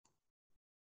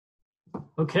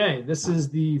Okay, this is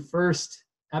the first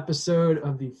episode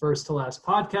of the First to Last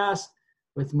podcast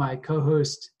with my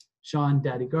co-host, Sean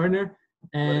Daddy Gardner.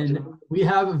 And we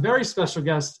have a very special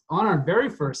guest on our very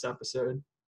first episode.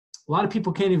 A lot of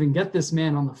people can't even get this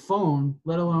man on the phone,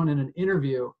 let alone in an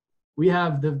interview. We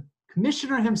have the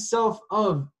commissioner himself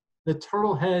of the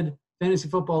Turtlehead Fantasy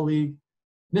Football League,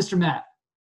 Mr. Matt.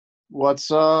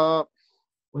 What's up?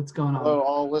 What's going on? Hello,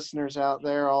 all listeners out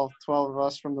there, all 12 of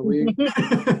us from the league.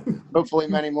 Hopefully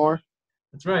many more.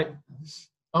 That's right.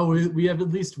 Oh, we have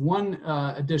at least one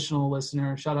additional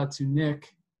listener. Shout out to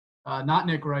Nick. Not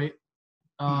Nick Wright.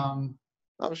 Oh,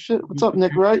 shit. What's up,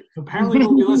 Nick Wright? Apparently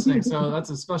he'll be listening, so that's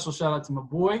a special shout out to my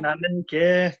boy. Not Nick,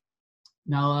 yeah.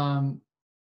 Now,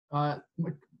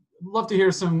 love to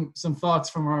hear some thoughts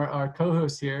from our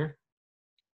co-host here.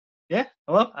 Yeah,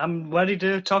 well, I'm ready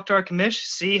to talk to our commish,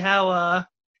 see how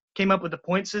came up with the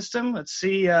point system. Let's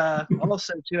see.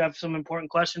 Also, too, have some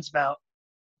important questions about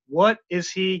what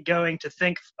is he going to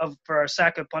think of for our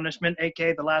sack of punishment,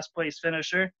 aka the last place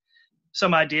finisher.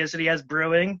 Some ideas that he has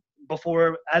brewing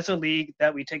before, as a league,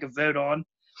 that we take a vote on,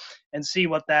 and see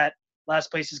what that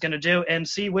last place is going to do, and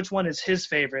see which one is his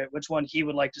favorite, which one he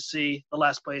would like to see the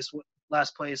last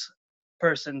place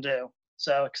person do.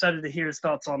 So excited to hear his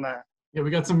thoughts on that. Yeah, we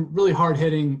got some really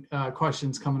hard-hitting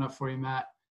questions coming up for you, Matt.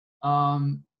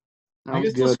 I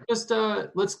guess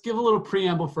let's give a little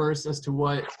preamble first as to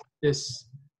what this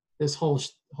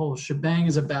whole shebang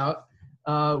is about.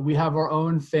 We have our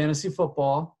own fantasy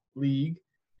football league,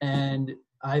 and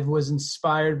I was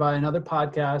inspired by another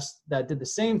podcast that did the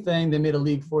same thing. They made a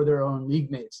league for their own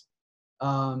league mates.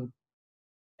 And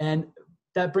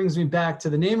that brings me back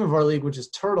to the name of our league, which is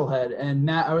Turtlehead. And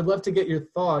Matt, I would love to get your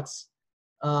thoughts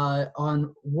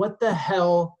on what the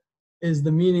hell is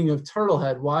the meaning of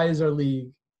Turtlehead? Why is our league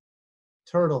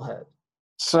Turtlehead?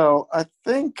 So I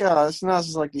think this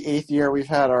is like the 8th year we've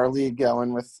had our league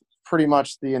going with pretty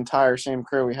much the entire same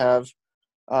crew we have.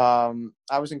 I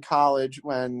was in college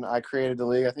when I created the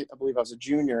league. I believe I was a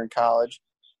junior in college.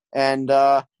 And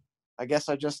I guess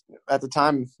I just, at the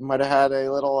time, might have had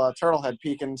a little Turtlehead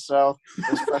peeking, so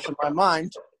it was fresh in my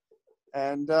mind.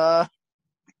 And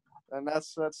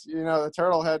that's the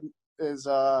Turtlehead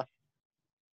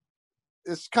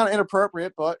is kind of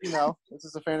inappropriate, but this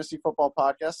is a fantasy football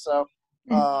podcast, so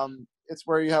it's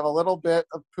where you have a little bit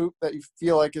of poop that you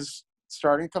feel like is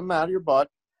starting to come out of your butt,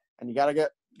 and you gotta get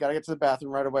to the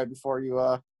bathroom right away before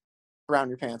you brown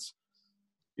your pants.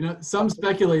 Some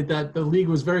speculate that the league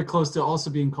was very close to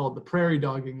also being called the Prairie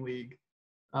Dogging League,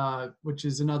 which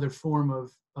is another form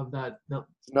of that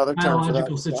another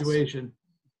biological situation. Yes.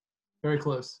 Very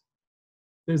close.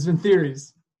 There's been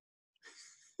theories.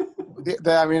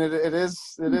 I mean, it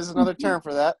is another term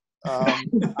for that.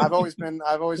 I've always been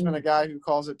a guy who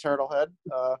calls it Turtlehead.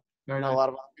 Very nice. A lot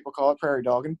of other people call it Prairie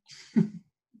Dogging.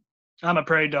 I'm a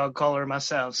prairie dog caller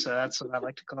myself, so that's what I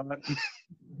like to call it.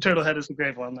 Turtlehead is a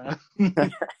great one, though.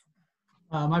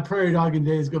 My prairie dogging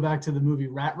days go back to the movie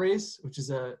Rat Race, which is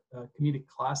a comedic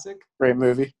classic. Great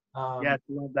movie. Yeah, I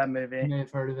love that movie. You may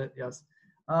have heard of it, yes.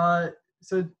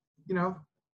 So,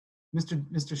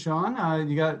 Mr.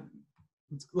 Sean,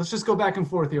 let's just go back and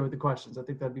forth here with the questions. I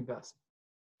think that'd be best.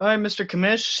 All right, Mr.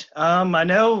 Commish. I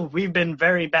know we've been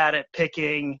very bad at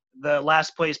picking the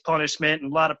last place punishment,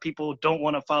 and a lot of people don't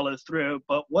want to follow through,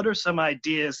 but what are some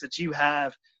ideas that you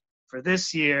have for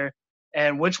this year,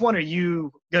 and which one are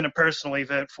you going to personally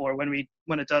vote for when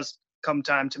it does come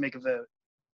time to make a vote?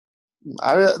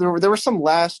 There were some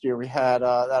last year we had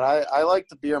that I like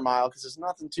the beer mile because it's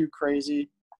nothing too crazy,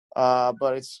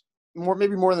 but it's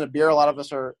maybe more than a beer. A lot of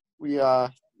us we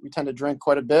tend to drink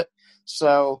quite a bit,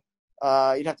 so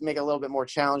you'd have to make it a little bit more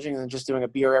challenging than just doing a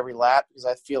beer every lap, because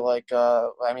I feel like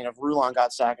if Rulon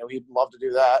got sacked, he'd love to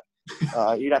do that.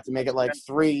 You'd have to make it like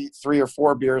three or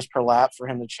four beers per lap for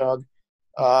him to chug.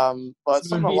 But so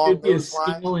something along those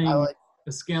lines, I like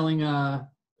a scaling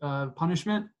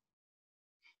punishment.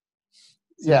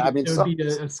 So yeah, it would be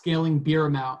a scaling beer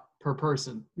amount per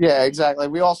person. Yeah, exactly.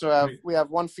 We also have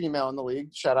one female in the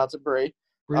league. Shout out to Bree.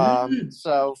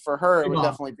 So for her, it would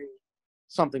definitely be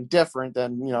something different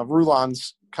than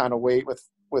Rulon's kind of weight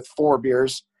with 4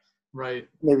 beers. Right.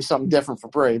 Maybe something different for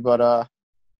Bree, but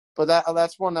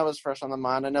that's one that was fresh on the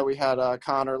mind. I know we had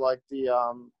Connor like the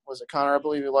was it Connor? I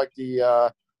believe he liked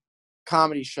the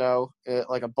comedy show at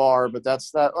like a bar, but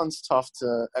that one's tough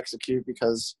to execute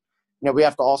because we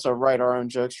have to also write our own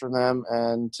jokes for them,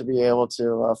 and to be able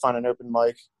to find an open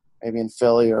mic maybe in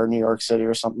Philly or New York City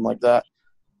or something like that.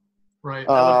 Right.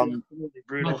 That would be absolutely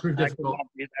brutal. Pretty difficult.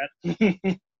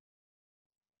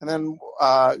 And then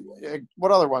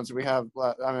what other ones do we have?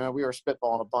 I mean, we were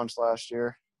spitballing a bunch last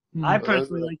year. I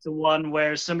personally like the one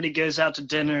where somebody goes out to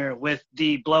dinner with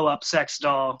the blow-up sex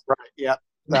doll. Right. Yeah.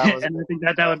 And I think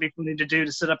that would be funny to do,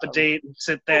 to set up a date and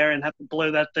sit there and have to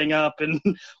blow that thing up and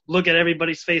look at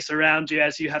everybody's face around you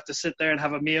as you have to sit there and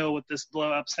have a meal with this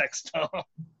blow-up sex doll.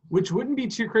 Which wouldn't be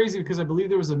too crazy because I believe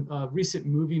there was a recent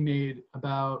movie made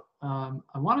about,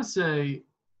 I want to say,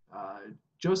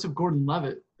 Joseph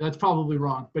Gordon-Levitt. That's probably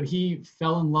wrong, but he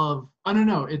fell in love. Oh,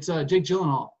 no, it's Jake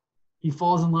Gyllenhaal. He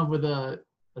falls in love with a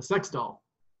sex doll.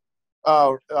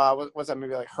 Oh, was that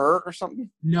maybe like Her or something?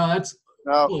 No, that's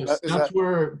close. That's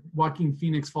where Joaquin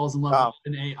Phoenix falls in love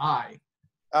with an AI.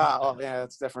 Oh, yeah,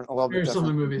 that's different. A little bit different.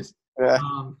 Similar movies. Yeah.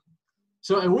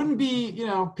 So it wouldn't be,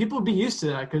 people would be used to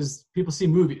that because people see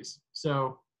movies.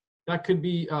 So that could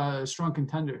be a strong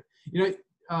contender.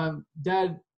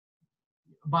 Dad,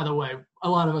 by the way, a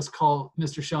lot of us call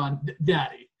Mr. Sean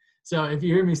Daddy. So if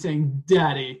you hear me saying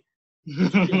Daddy,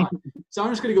 so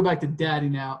I'm just going to go back to Daddy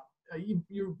now.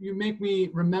 You make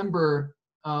me remember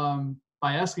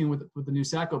by asking what the new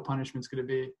Sacco punishment is going to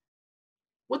be,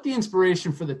 what the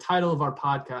inspiration for the title of our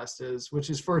podcast is,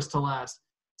 which is First to Last.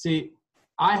 See,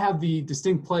 I have the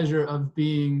distinct pleasure of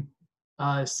being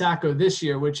Sacco this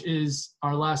year, which is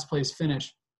our last place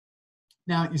finish.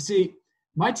 Now, you see,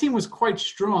 my team was quite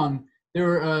strong. There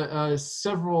were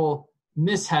several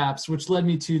mishaps, which led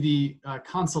me to the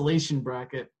consolation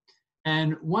bracket.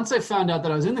 And once I found out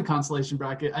that I was in the consolation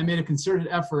bracket, I made a concerted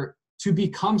effort to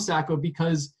become Sacco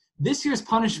because this year's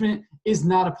punishment is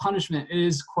not a punishment. It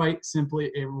is quite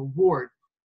simply a reward.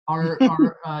 Our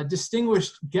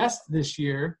distinguished guest this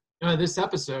year, this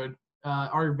episode,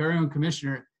 our very own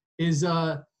commissioner, is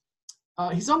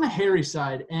he's on the hairy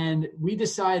side, and we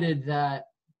decided that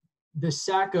the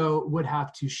Sacco would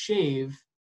have to shave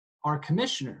our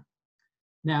commissioner.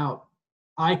 Now,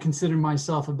 I consider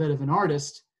myself a bit of an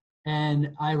artist,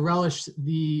 and I relish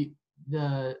the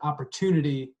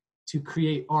opportunity to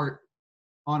create art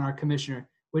on our commissioner,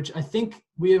 which I think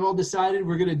we have all decided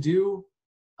we're going to do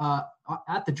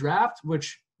at the draft,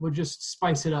 which will just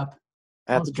spice it up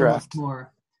at the draft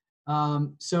more.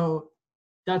 So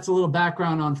that's a little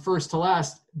background on First to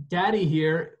Last. Daddy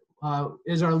here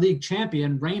is our league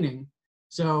champion, reigning.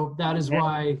 So that is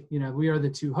why we are the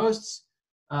two hosts.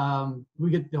 We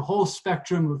get the whole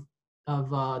spectrum of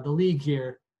the league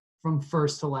here from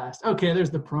First to Last. Okay,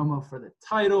 there's the promo for the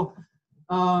title.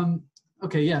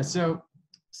 Okay, yeah. So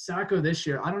Sacco this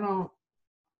year, I don't know.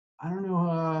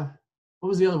 What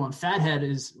was the other one? Fathead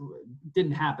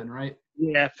didn't happen, right?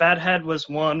 Yeah, Fathead was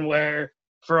one where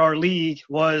for our league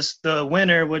was the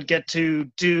winner would get to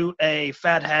do a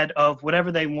Fathead of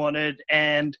whatever they wanted,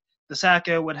 and the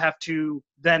Sacco would have to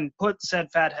then put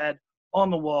said Fathead on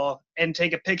the wall and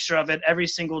take a picture of it every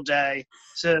single day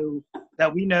so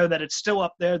that we know that it's still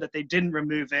up there, that they didn't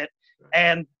remove it,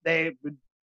 and they would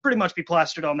pretty much be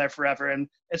plastered on there forever. And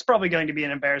it's probably going to be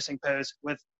an embarrassing pose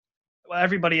with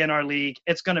everybody in our league.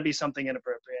 It's going to be something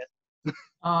inappropriate.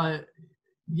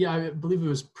 Yeah, I believe it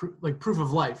was proof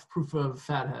of life, proof of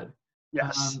Fathead.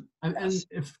 Yes. And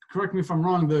if correct me if I'm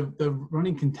wrong, the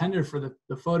running contender for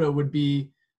the photo would be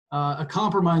a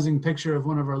compromising picture of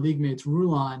one of our league mates,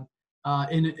 Rulon,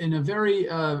 in a very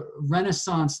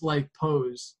Renaissance-like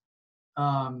pose.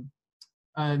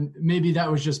 And maybe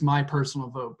that was just my personal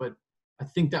vote, but I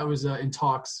think that was in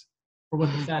talks for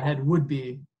what the Fathead would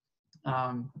be.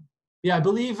 Yeah, I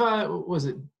believe, was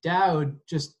it Dowd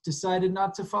just decided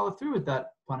not to follow through with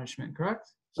that punishment, correct?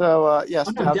 So, yes.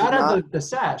 Oh, no, Dowd had the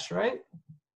sash, right?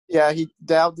 Yeah,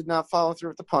 Dowd did not follow through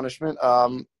with the punishment.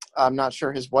 I'm not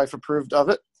sure his wife approved of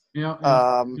it.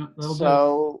 Yeah.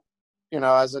 So,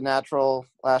 as a natural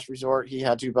last resort, he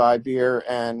had to buy beer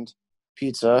and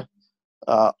pizza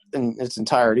in its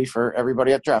entirety for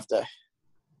everybody at draft day.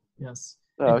 Yes.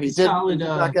 So he did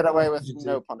not get away with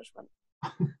no punishment.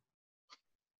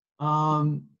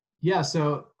 Yeah,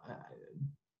 so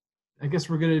I guess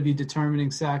we're going to be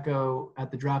determining Sacco at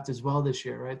the draft as well this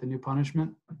year, right? The new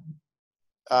punishment?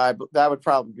 That would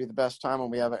probably be the best time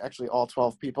when we have actually all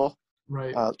 12 people.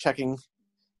 Right. Checking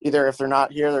either if they're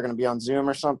not here, they're going to be on Zoom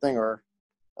or something, or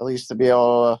at least to be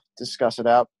able to discuss it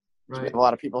out. Right. We have a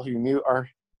lot of people who mute our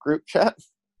group chat.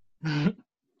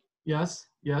 Yes.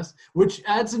 Which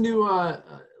adds a new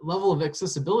level of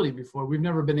accessibility before. We've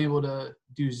never been able to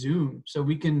do Zoom. So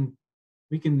we can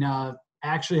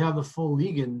actually have the full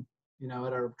league at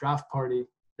our draft party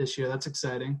this year. That's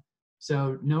exciting.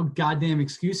 So no goddamn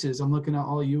excuses. I'm looking at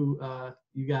all you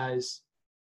guys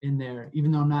in there,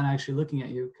 even though I'm not actually looking at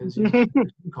you because you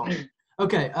call.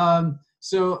 Okay.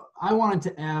 So I wanted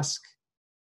to ask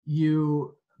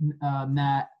you,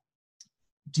 Matt,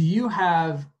 do you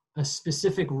have a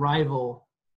specific rival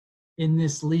in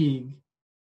this league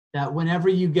that whenever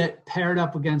you get paired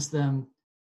up against them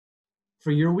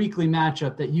for your weekly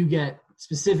matchup that you get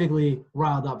specifically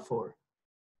riled up for?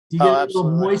 Do you get a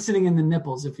little moistening in the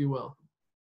nipples, if you will?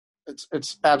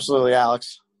 It's absolutely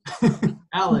Alex.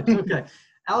 Alex, okay.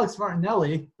 Alex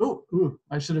Martinelli. Ooh,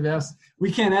 I should have asked.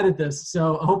 We can't edit this,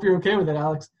 so I hope you're okay with it,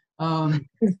 Alex.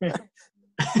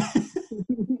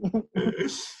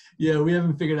 Yeah, we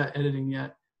haven't figured out editing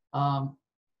yet.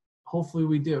 Hopefully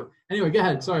we do. Anyway, go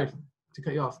ahead. Sorry to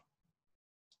cut you off.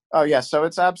 Oh, yeah, so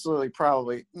it's absolutely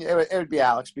probably – it would be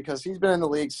Alex because he's been in the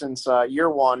league since year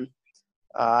one.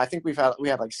 I think we have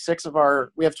like 6 of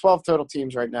our – we have 12 total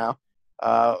teams right now.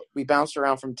 We bounced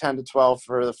around from 10 to 12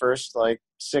 for the first,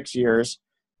 6 years.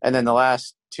 And then the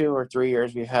last 2 or 3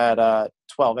 years, we've had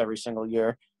 12 every single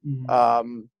year.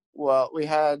 Mm-hmm. Well, we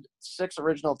had 6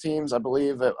 original teams, I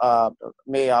believe.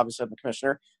 Me, obviously, I'm the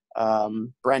commissioner.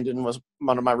 Brendan was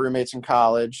one of my roommates in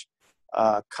college.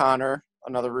 Connor,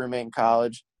 another roommate in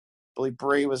college. I believe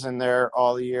Bree was in there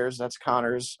all the years. That's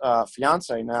Connor's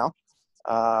fiance now.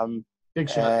 Big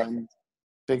shout out.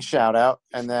 Big shout out.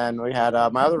 And then we had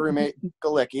my other roommate,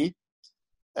 Galicki.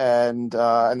 And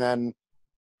then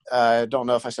I don't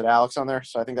know if I said Alex on there,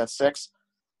 so I think that's 6.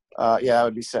 Yeah, that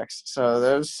would be 6. So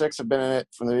those 6 have been in it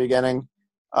from the beginning.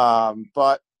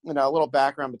 But, a little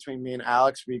background between me and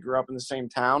Alex. We grew up in the same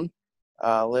town.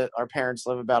 Our parents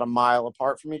live about a mile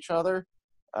apart from each other.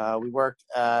 We worked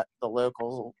at the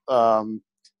local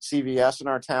CVS in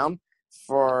our town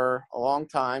for a long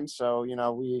time. So,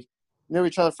 we knew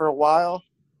each other for a while.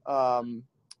 And,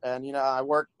 I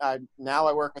work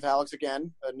with Alex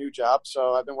again, a new job.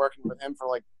 So I've been working with him for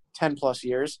 10 plus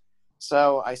years.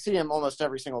 So I see him almost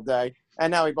every single day.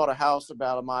 And now he bought a house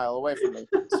about a mile away from me.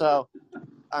 So,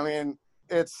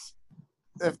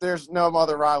 if there's no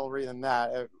other rivalry than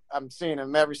that, I'm seeing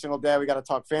him every single day. We got to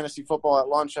talk fantasy football at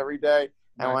lunch every day.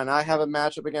 And right. When I have a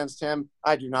matchup against him,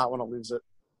 I do not want to lose it.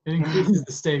 It increases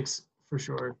the stakes for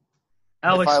sure.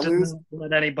 Alex doesn't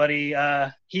let anybody.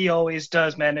 He always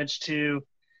does manage to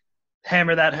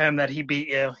hammer that home that he beat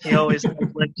you. He always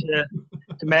like to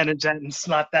manage that and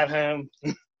slap that home.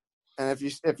 And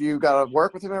if you got to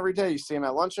work with him every day, you see him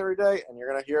at lunch every day, and you're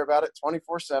going to hear about it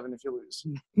 24/7 if you lose.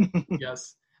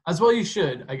 Yes. As well you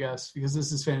should, I guess, because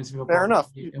this is fantasy football. Fair enough.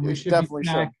 And we should definitely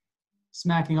be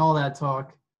smacking all that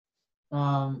talk.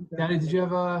 Daddy, did you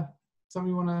have something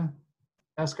you want to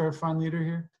ask our fine leader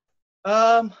here?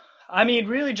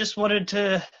 Really just wanted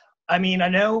to – I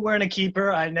know we're in a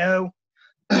keeper. I know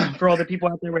for all the people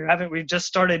out there we just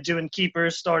started doing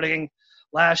keepers starting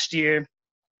last year.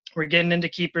 We're getting into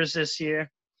keepers this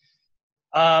year.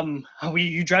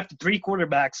 You drafted 3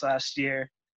 quarterbacks last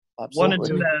year. Absolutely.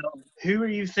 Wanted to know, who are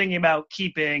you thinking about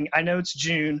keeping? I know it's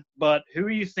June, but who are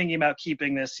you thinking about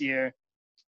keeping this year?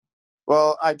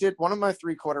 Well, I did. One of my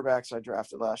 3 quarterbacks I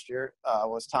drafted last year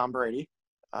was Tom Brady.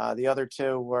 The other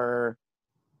 2 were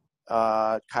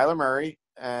Kyler Murray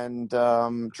and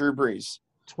Drew Brees.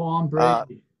 Tom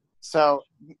Brady. So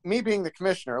me being the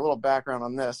commissioner, a little background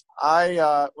on this.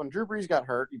 When Drew Brees got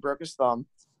hurt, he broke his thumb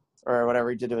or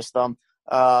whatever he did to his thumb.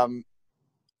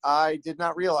 I did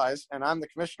not realize, and I'm the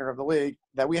commissioner of the league,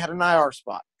 that we had an IR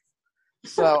spot.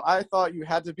 So I thought you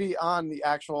had to be on the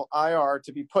actual IR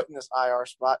to be put in this IR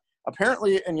spot.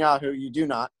 Apparently in Yahoo, you do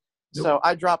not. Nope. So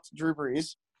I dropped Drew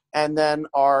Brees, and then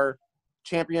our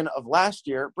champion of last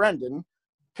year, Brendan,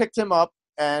 picked him up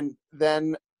and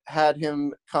then had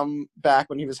him come back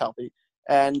when he was healthy.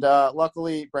 And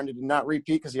luckily, Brendan did not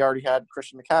repeat because he already had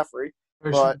Christian McCaffrey.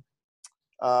 But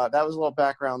that was a little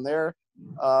background there.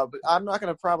 But I'm not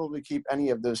going to probably keep any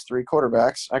of those 3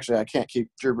 quarterbacks. Actually, I can't keep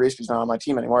Drew Brees because he's not on my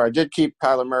team anymore. I did keep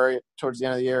Kyler Murray towards the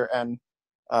end of the year and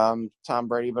Tom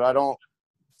Brady, but I don't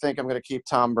think I'm going to keep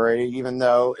Tom Brady, even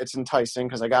though it's enticing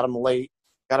because I got him late.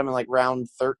 Got him in round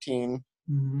 13.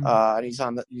 Mm-hmm. And he's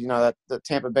on the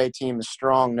Tampa Bay team is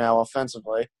strong now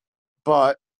offensively.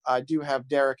 But I do have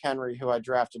Derrick Henry, who I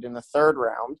drafted in the 3rd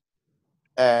round.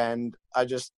 And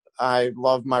I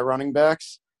love my running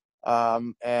backs.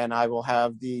 And I will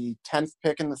have the 10th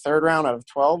pick in the 3rd round out of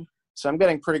 12. So I'm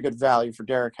getting pretty good value for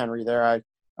Derrick Henry there.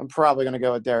 I'm probably going to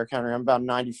go with Derrick Henry. I'm about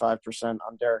 95%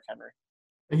 on Derrick Henry.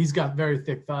 He's got very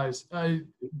thick thighs.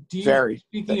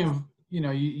 Speaking of,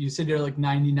 you said you're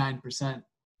 99%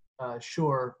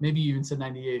 sure. Maybe you even said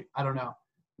 98. I don't know.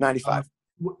 95.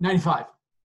 95.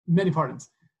 Many pardons.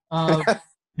 When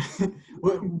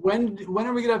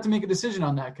are we going to have to make a decision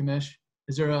on that, Kamish?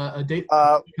 Is there a date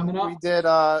coming up? We did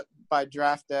by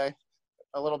draft day,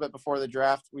 a little bit before the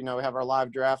draft. We have our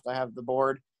live draft. I have the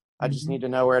board. I just need to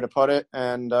know where to put it,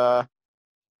 and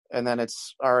then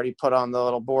it's already put on the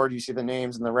little board. You see the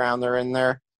names and the round they're in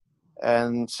there,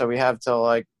 and so we have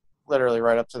till literally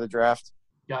right up to the draft.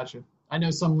 Gotcha. I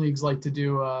know some leagues like to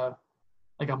do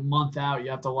like a month out. You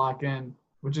have to lock in,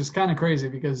 which is kind of crazy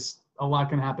because a lot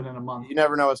can happen in a month. You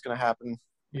never know what's going to happen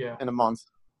in a month.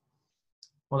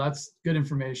 Well, that's good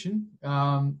information.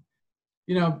 Back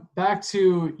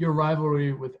to your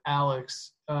rivalry with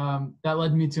Alex, that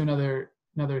led me to another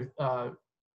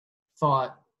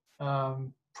thought.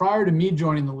 Prior to me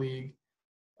joining the league,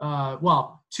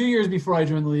 2 years before I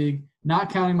joined the league,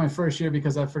 not counting my first year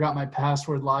because I forgot my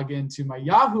password login to my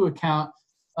Yahoo account,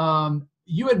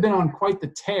 you had been on quite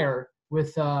the tear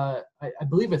with, I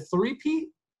believe, a three-peat?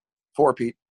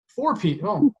 Four-peat. Four-peat.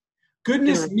 Oh,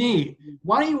 goodness me.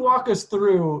 Why don't you walk us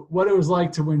through what it was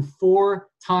like to win 4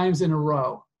 times in a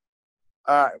row?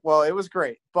 Well, it was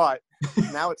great, but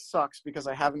now it sucks because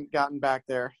I haven't gotten back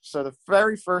there. So the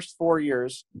very first 4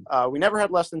 years, we never had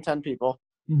less than 10 people,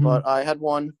 but I had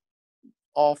won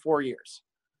all 4 years.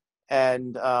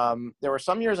 And there were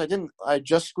some years I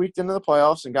just squeaked into the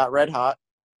playoffs and got red hot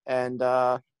and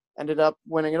ended up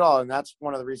winning it all. And that's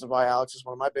one of the reasons why Alex is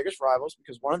one of my biggest rivals,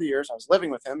 because one of the years I was living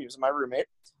with him, he was my roommate,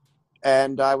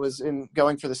 and I was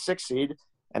going for the 6th seed,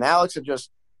 and Alex had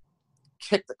just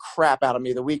kicked the crap out of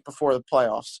me the week before the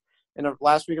playoffs. In the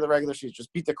last week of the regular season,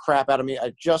 just beat the crap out of me.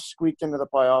 I just squeaked into the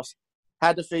playoffs,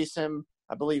 had to face him,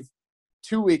 I believe,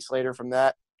 2 weeks later from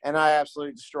that, and I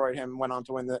absolutely destroyed him, went on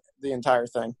to win the entire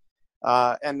thing.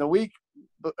 And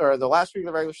the last week of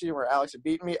the regular season where Alex had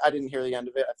beaten me, I didn't hear the end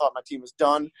of it. I thought my team was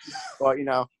done, but,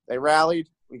 they rallied.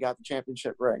 We got the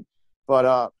championship ring.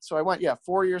 But so I went,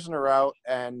 4 years in a row,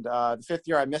 and the 5th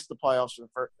year I missed the playoffs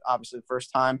for obviously the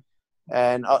first time.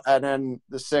 And then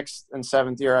the 6th and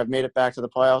 7th year I've made it back to the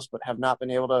playoffs, but have not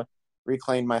been able to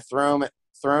reclaim my throne.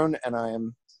 And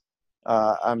I'm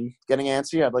getting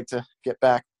antsy. I'd like to get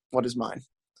back what is mine.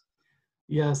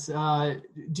 Yes. Do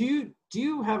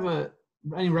you have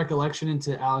any recollection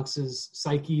into Alex's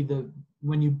psyche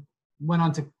when you went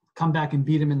on to come back and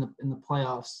beat him in the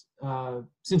playoffs?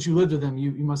 Since you lived with him,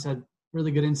 you must have had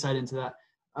really good insight into that.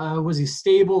 Was he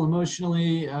stable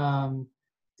emotionally? I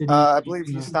believe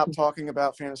he stopped talking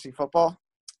about fantasy football,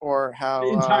 or how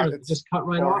it's just cut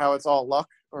right or off, how it's all luck,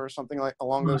 or something like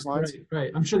along those lines.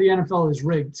 Right. I'm sure the NFL is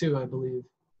rigged too, I believe.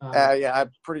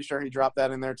 I'm pretty sure he dropped that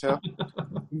in there too,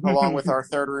 along with our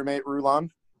third roommate,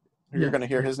 Rulon, who you're going to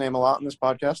hear his name a lot in this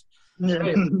podcast.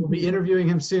 Right. We'll be interviewing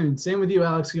him soon. Same with you,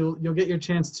 Alex. You'll get your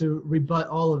chance to rebut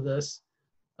all of this,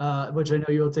 which I know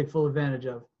you'll take full advantage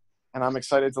of. And I'm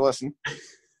excited to listen.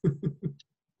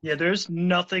 Yeah, there's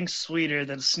nothing sweeter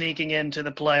than sneaking into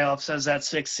the playoffs as that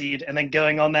 6th seed and then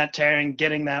going on that tear and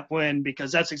getting that win,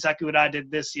 because that's exactly what I did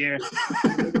this year.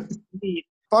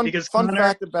 Fun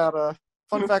fact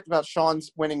about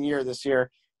Sean's winning year this year.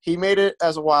 He made it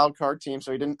as a wild card team,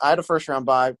 so I had a first round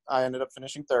bye. I ended up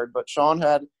finishing 3rd, but Sean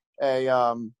had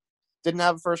didn't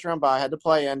have a first round bye, had to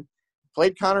play in.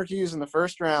 Played Connor Hughes in the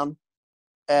first round,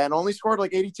 and only scored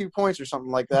like 82 points or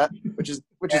something like that, which is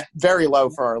very low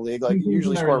for our league. Like, you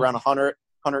usually score around 100,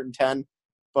 110,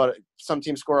 but some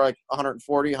teams score like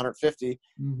 140, 150.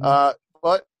 But,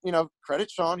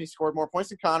 credit Sean. He scored more points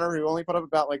than Connor, who only put up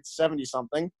about like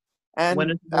 70-something.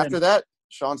 And after that,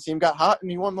 Sean's team got hot,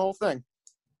 and he won the whole thing.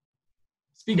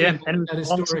 Speaking of that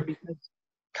historic,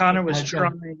 Connor was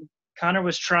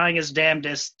trying his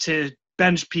damnedest to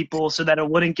bench people so that it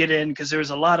wouldn't get in, because there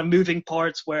was a lot of moving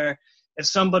parts where if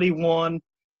somebody won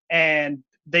and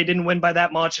they didn't win by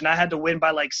that much and I had to win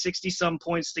by like 60-some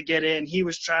points to get in, he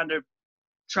was trying to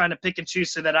pick and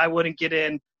choose so that I wouldn't get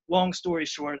in. Long story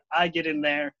short, I get in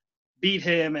there, beat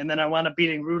him, and then I wound up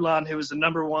beating Rulon, who was the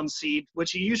number 1 seed,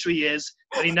 which he usually is,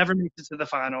 but he never makes it to the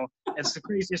final. It's the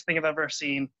craziest thing I've ever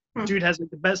seen. Dude has like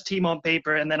the best team on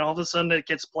paper, and then all of a sudden it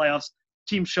gets playoffs,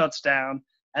 team shuts down.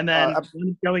 And then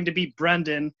I'm going to beat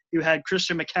Brendan, who had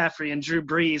Christian McCaffrey and Drew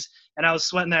Brees, and I was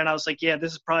sweating there, and I was like, yeah,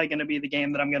 this is probably going to be the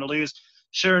game that I'm going to lose.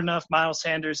 Sure enough, Miles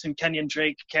Sanders and Kenyon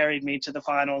Drake carried me to the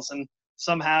finals, and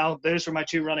somehow those were my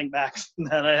 2 running backs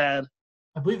that I had.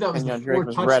 I believe that was Kenyon the Drake 4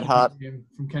 was touchdown red hot. game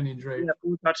from Kenyon Drake. Yeah,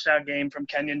 4 touchdown game from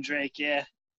Kenyon Drake, yeah.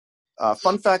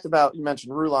 Fun fact about, you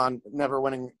mentioned Rulon never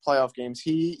winning playoff games.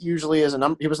 He usually is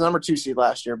he was the number 2 seed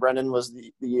last year. Brendan was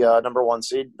the number 1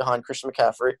 seed behind Christian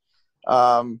McCaffrey.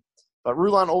 But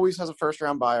Rulon always has a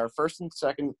first-round bye. Our first and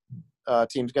second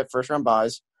teams get first-round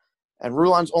byes. And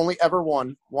Rulon's only ever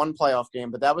won 1 playoff game,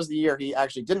 but that was the year he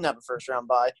actually didn't have a first-round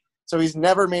bye. So he's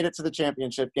never made it to the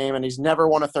championship game, and he's never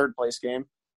won a third-place game.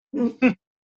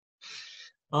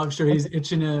 I'm sure he's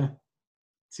itching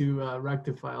to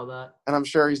rectify all that. And I'm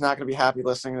sure he's not going to be happy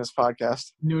listening to this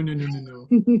podcast. No.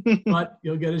 But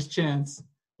he'll get his chance.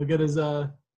 He'll get his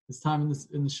time in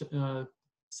the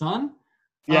sun.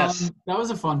 Yes. That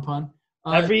was a fun pun.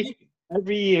 Every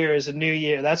year is a new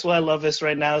year. That's why I love this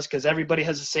right now, is because everybody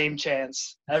has the same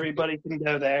chance. Everybody can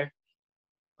go there.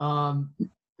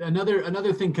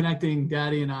 Another thing connecting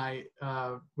Daddy and I,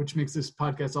 which makes this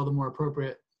podcast all the more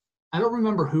appropriate. I don't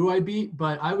remember who I beat,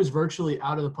 but I was virtually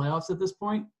out of the playoffs at this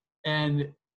point,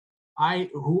 and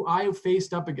who I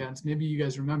faced up against, maybe you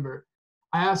guys remember,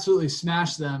 I absolutely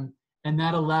smashed them, and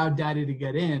that allowed Daddy to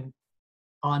get in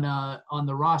on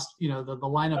the roster, the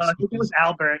lineup. I think it was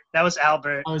Albert. That was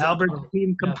Albert. Albert's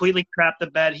team completely crapped the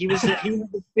bed. He was the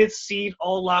 5th seed,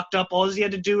 all locked up. All he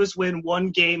had to do was win one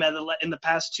game in the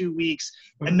past 2 weeks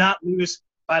and not lose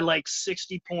by like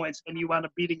 60 points, and you wound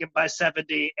up beating him by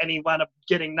 70, and he wound up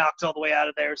getting knocked all the way out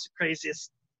of there. It's the craziest.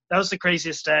 That was the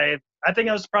craziest day. I think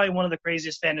that was probably one of the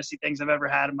craziest fantasy things I've ever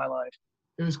had in my life.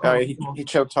 It was cool. He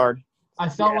choked hard. I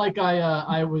felt like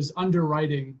I was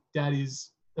underwriting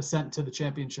Daddy's ascent to the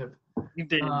championship. You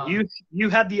did. You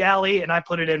had the alley, and I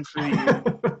put it in for you.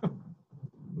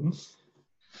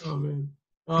 Oh man.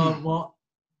 Well,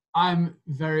 I'm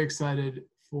very excited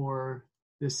for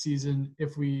this season.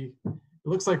 It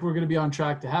looks like we're going to be on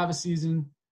track to have a season.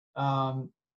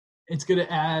 It's going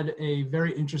to add a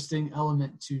very interesting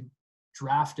element to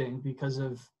drafting because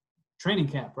of training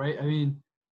camp, right? I mean,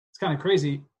 it's kind of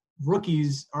crazy.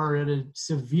 Rookies are at a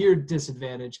severe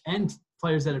disadvantage, and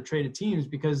players that have traded teams,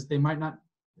 because they might not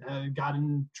got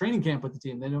in training camp with the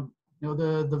team. They don't know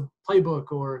the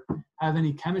playbook or have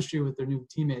any chemistry with their new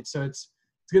teammates. So it's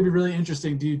going to be really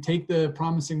interesting. Do you take the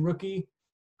promising rookie,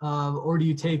 or do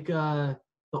you take the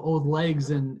old legs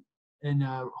and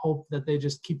hope that they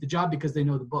just keep the job because they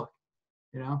know the book?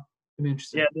 It'll be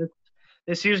interesting. Yeah,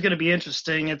 this year's going to be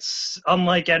interesting. It's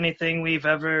unlike anything we've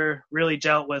ever really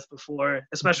dealt with before,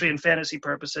 especially in fantasy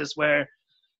purposes, where,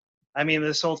 I mean,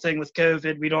 this whole thing with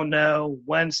COVID, we don't know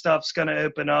when stuff's going to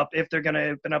open up, if they're going to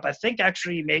open up. I think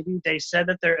actually maybe they said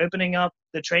that they're opening up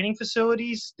the training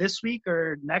facilities this week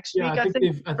or next week. I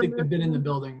think they've been in the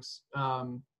buildings. I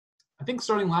think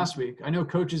starting last week. I know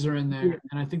coaches are in there,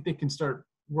 and I think they can start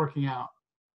working out.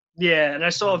 Yeah, and I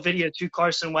saw a video too.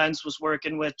 Carson Wentz was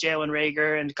working with Jalen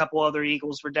Reagor, and a couple other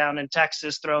Eagles were down in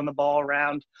Texas throwing the ball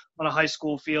around on a high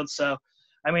school field. So,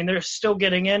 I mean, they're still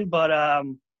getting in, but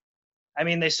I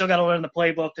mean, they still got to learn the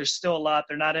playbook. There's still a lot.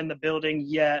 They're not in the building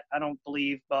yet, I don't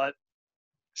believe, but it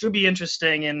should be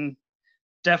interesting, and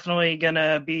definitely going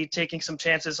to be taking some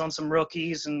chances on some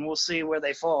rookies, and we'll see where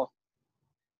they fall.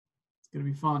 It's going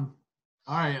to be fun.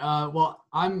 All right. Well,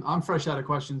 I'm fresh out of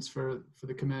questions for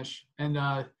the commish, and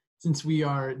since we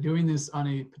are doing this on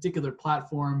a particular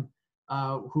platform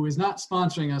who is not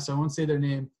sponsoring us, I won't say their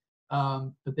name,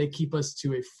 but they keep us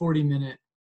to a 40-minute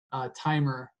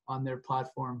timer on their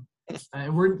platform.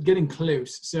 And we're getting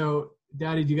close. So,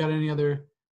 Daddy, do you got any other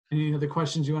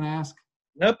questions you want to ask?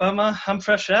 Nope, I'm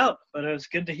fresh out, but it was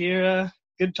good to hear.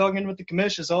 Good talking with the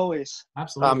commish as always.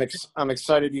 Absolutely. I'm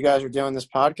excited you guys are doing this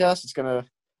podcast. It's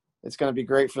gonna be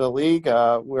great for the league.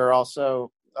 We're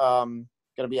also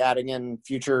going to be adding in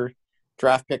future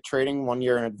draft pick trading 1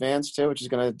 year in advance too, which is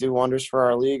going to do wonders for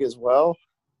our league as well.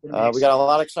 We got a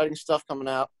lot of exciting stuff coming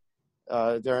out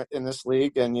in this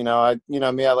league, and me,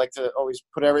 I like to always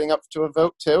put everything up to a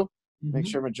vote too, make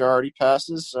sure majority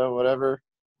passes. So whatever,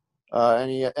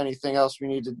 anything else we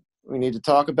need to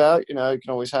talk about, you can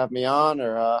always have me on,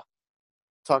 or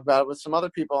talk about it with some other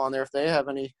people on there if they have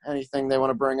anything they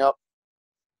want to bring up.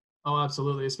 Oh,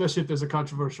 absolutely. Especially if there's a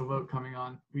controversial vote coming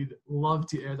on. We'd love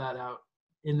to air that out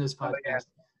in this podcast.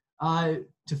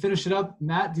 To finish it up,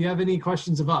 Matt, do you have any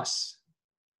questions of us?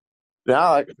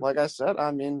 Yeah, like I said,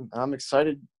 I mean, I'm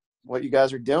excited what you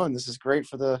guys are doing. This is great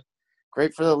for the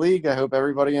league. I hope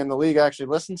everybody in the league actually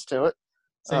listens to it.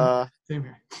 Same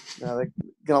here. They're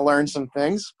gonna learn some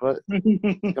things, but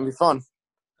it's gonna be fun.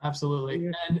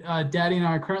 Absolutely. And Daddy and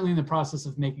I are currently in the process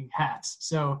of making hats.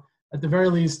 So at the very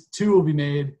least, 2 will be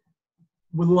made.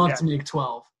 Would love to make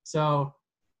 12. So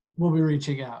we'll be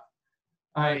reaching out.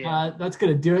 All right. That's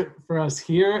going to do it for us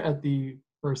here at the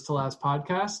First to Last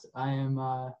podcast.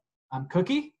 I'm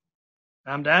Cookie.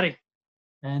 I'm Daddy.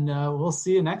 And we'll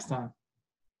see you next time.